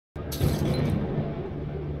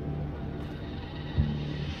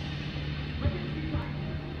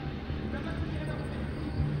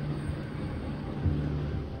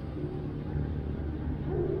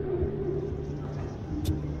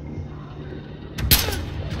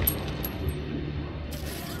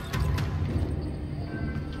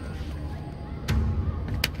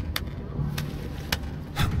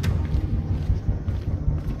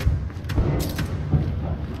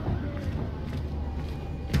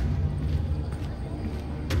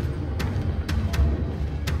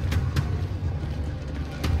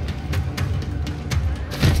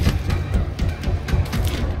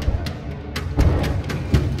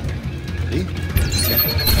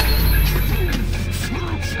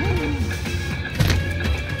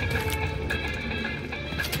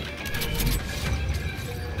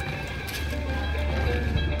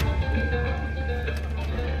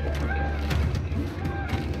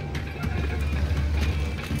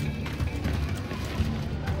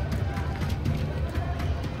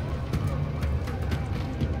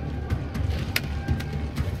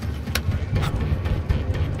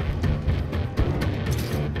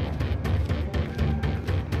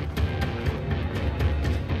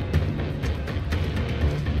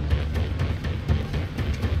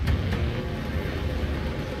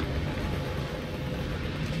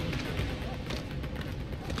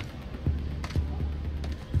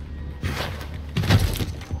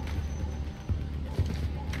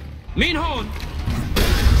مين هون؟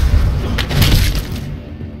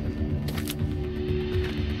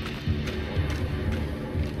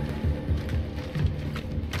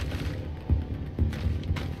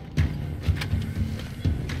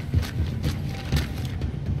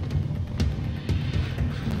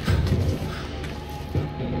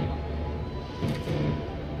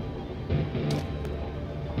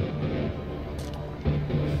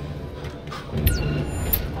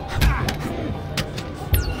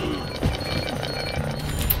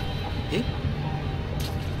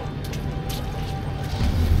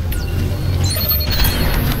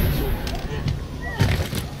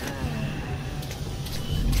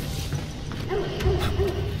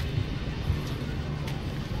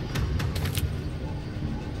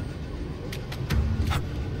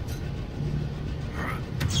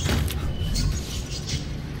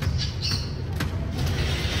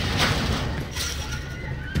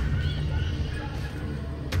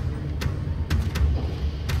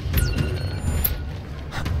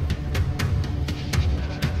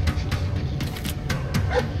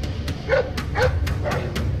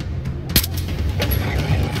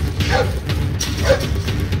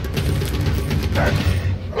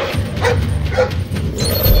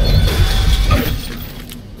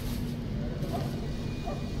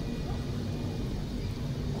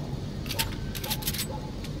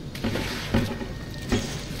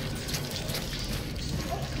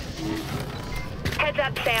 Heads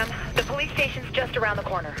up, Sam. The police station's just around the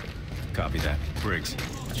corner. Copy that. Briggs,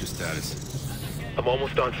 what's your status? I'm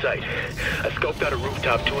almost on site. I scoped out a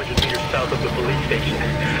rooftop 200 meters south of the police station.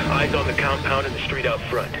 Eyes on the compound and the street out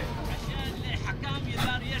front.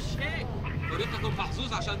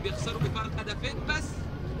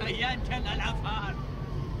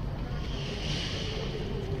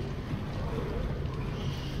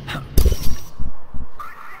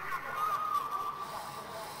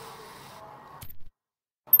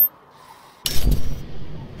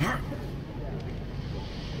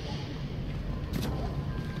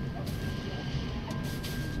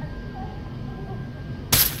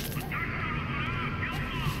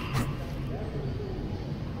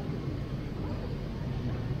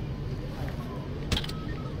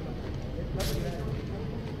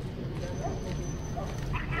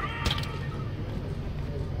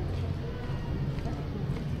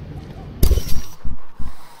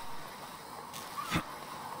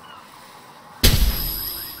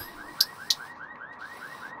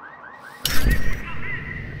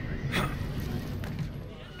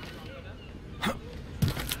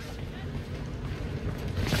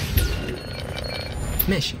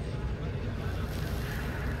 ماشي.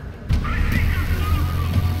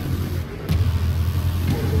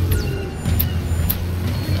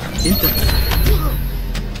 انت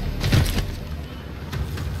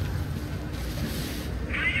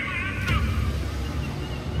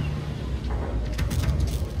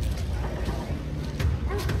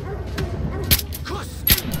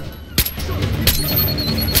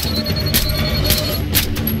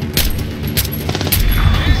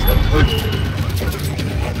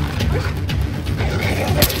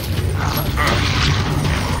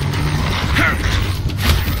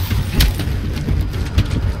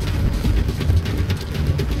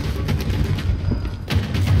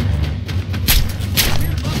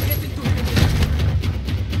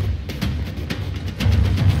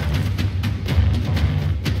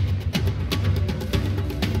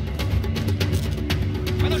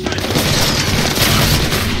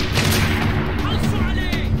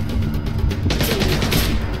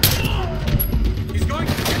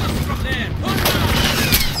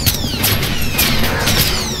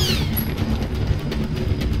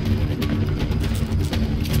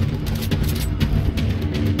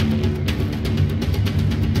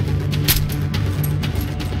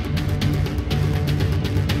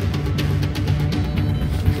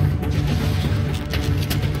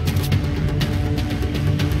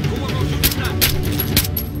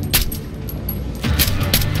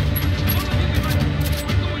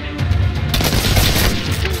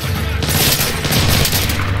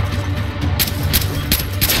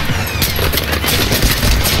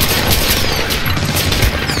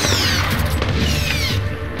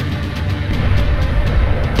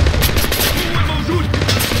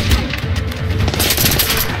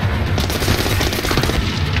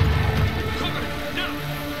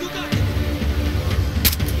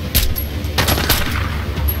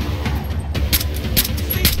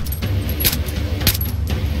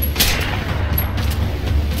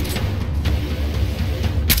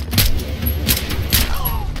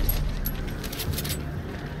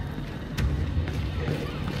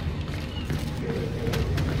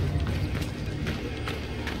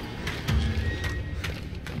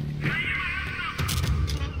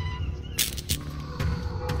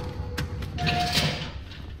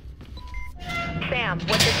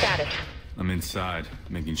inside,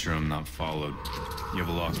 making sure I'm not followed. You have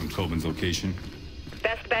a lock on Coben's location?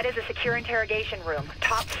 Best bet is a secure interrogation room.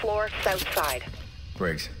 Top floor, south side.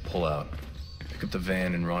 Briggs, pull out. Pick up the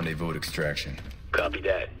van and rendezvous at extraction. Copy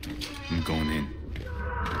that. I'm going in.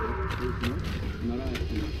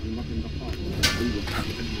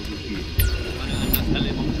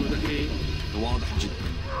 المسألة موجودة فيه واضح جدا.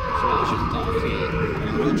 فلاش الطافي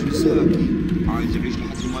الوجه ساكي عايز يعيش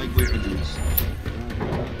لحد ما يقوي عجوز.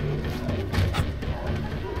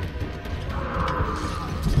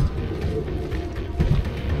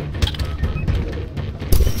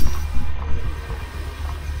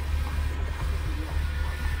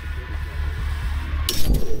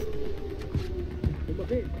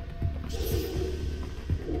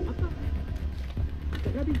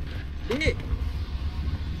 ليه؟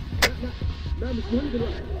 لا مش مهم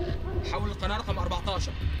دلوقتي. حول القناة رقم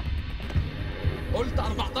 14. قلت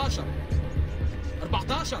 14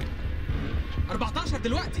 14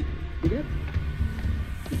 دلوقتي. بجد؟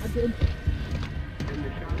 لحد امتى؟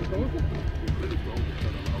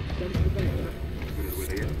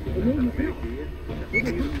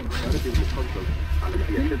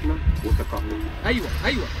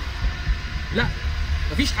 ايوه لا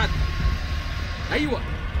مفيش حد. ايوه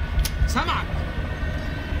سامعك.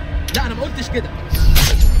 لا انا ما قلتش كده.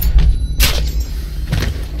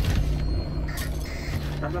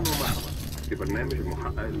 اهلا ومرحبا في برنامج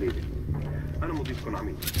المحقق الليلي. انا مضيفكم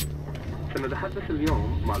عميد. سنتحدث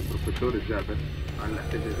اليوم مع البروفيسور الجابر عن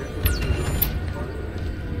الاحتجاجات.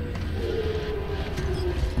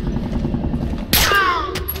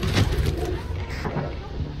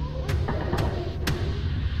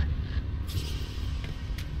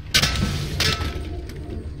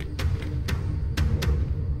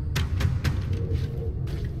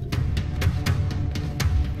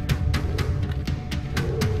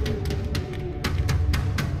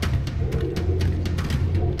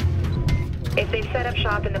 If they've set up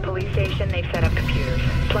shop in the police station, they've set up computers.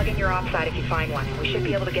 Plug in your offsite if you find one. We should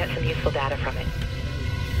be able to get some useful data from it.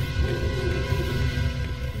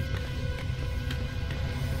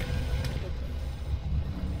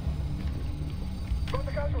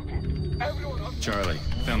 Charlie,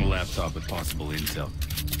 found a laptop with possible intel.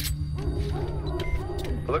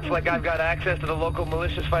 Looks like I've got access to the local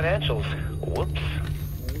malicious financials. Whoops.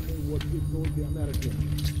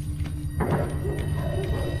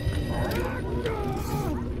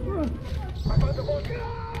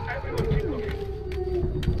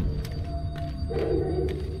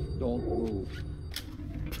 Don't move.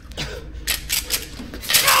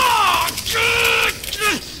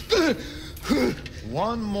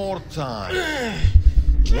 One more time.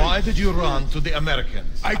 Why did you run to the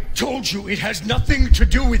Americans? I told you it has nothing to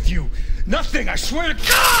do with you. Nothing, I swear to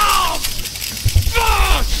God!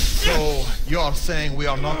 So, you are saying we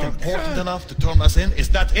are not important enough to turn us in? Is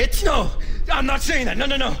that it? No, I'm not saying that. No.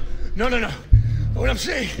 What I'm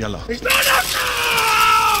saying Yalla. is...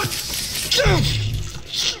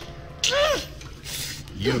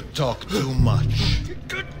 You talk too much.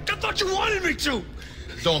 I thought you wanted me to.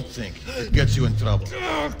 Don't think. It gets you in trouble.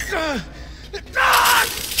 Oh, God.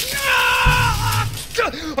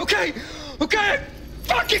 Okay, I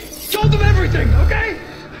fucking told them everything, okay?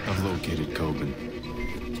 I've located Coben.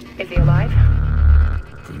 Is he alive?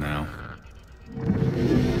 For now.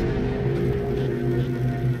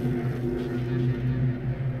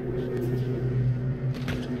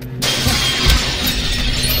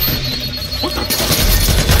 What the fuck?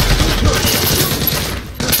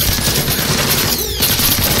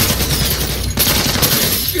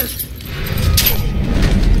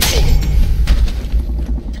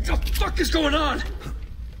 What the fuck is going on?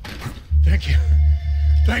 Thank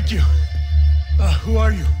you. Who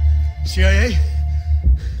are you? CIA?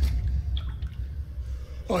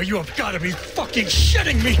 Oh, you have got to be fucking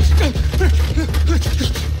shitting me!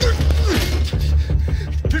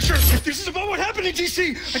 Sure, if this is about what happened in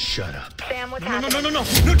DC... Shut up. Sam, what's happening? No,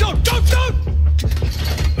 don't!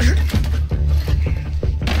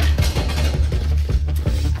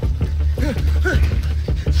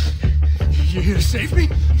 You here to save me?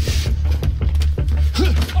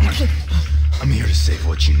 I'm here to save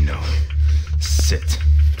what you know. Sit.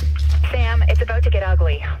 Sam, it's about to get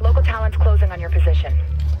ugly. Local talent's closing on your position.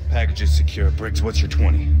 Package is secure. Briggs, what's your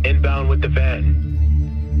 20? Inbound with the van.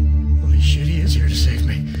 Holy shit, he is here to save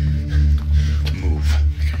me. Move.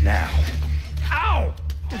 Now. Ow!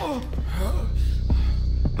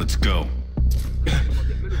 Let's go.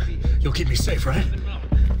 You'll keep me safe, right?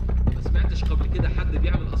 ما سمعتش قبل كده حد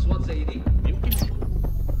بيعمل اصوات زي دي. يمكن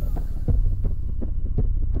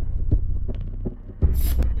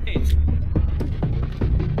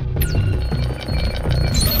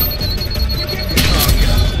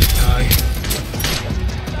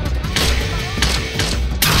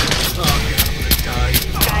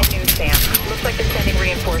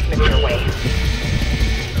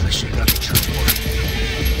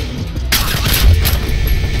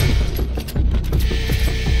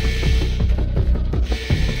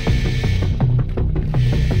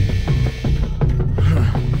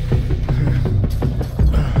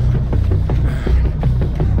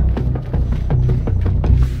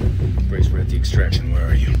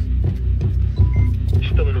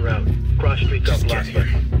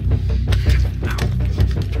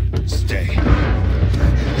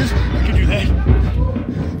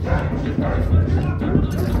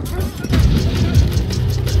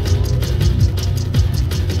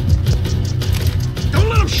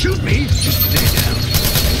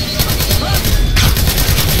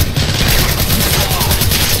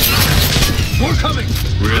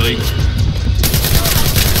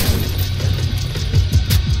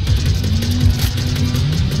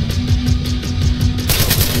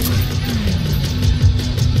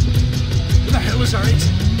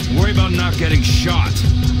I'm not getting shot.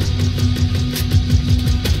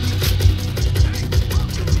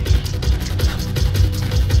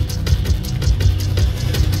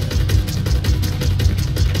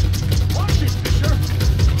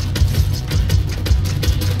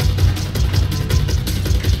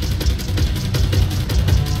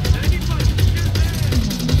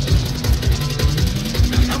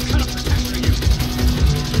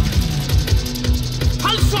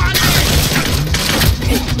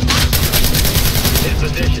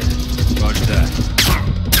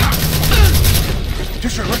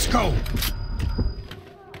 Let's go!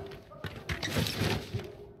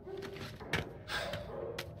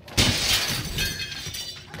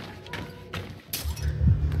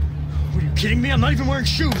 Are you kidding me? I'm not even wearing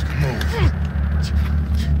shoes! Move!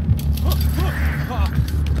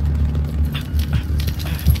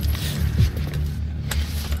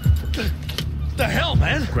 The hell,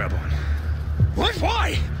 man? Grab on. What?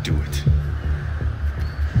 Why? Do it.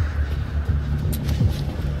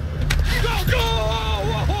 Go!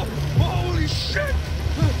 Holy shit!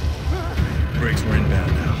 Brakes were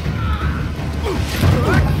inbound now.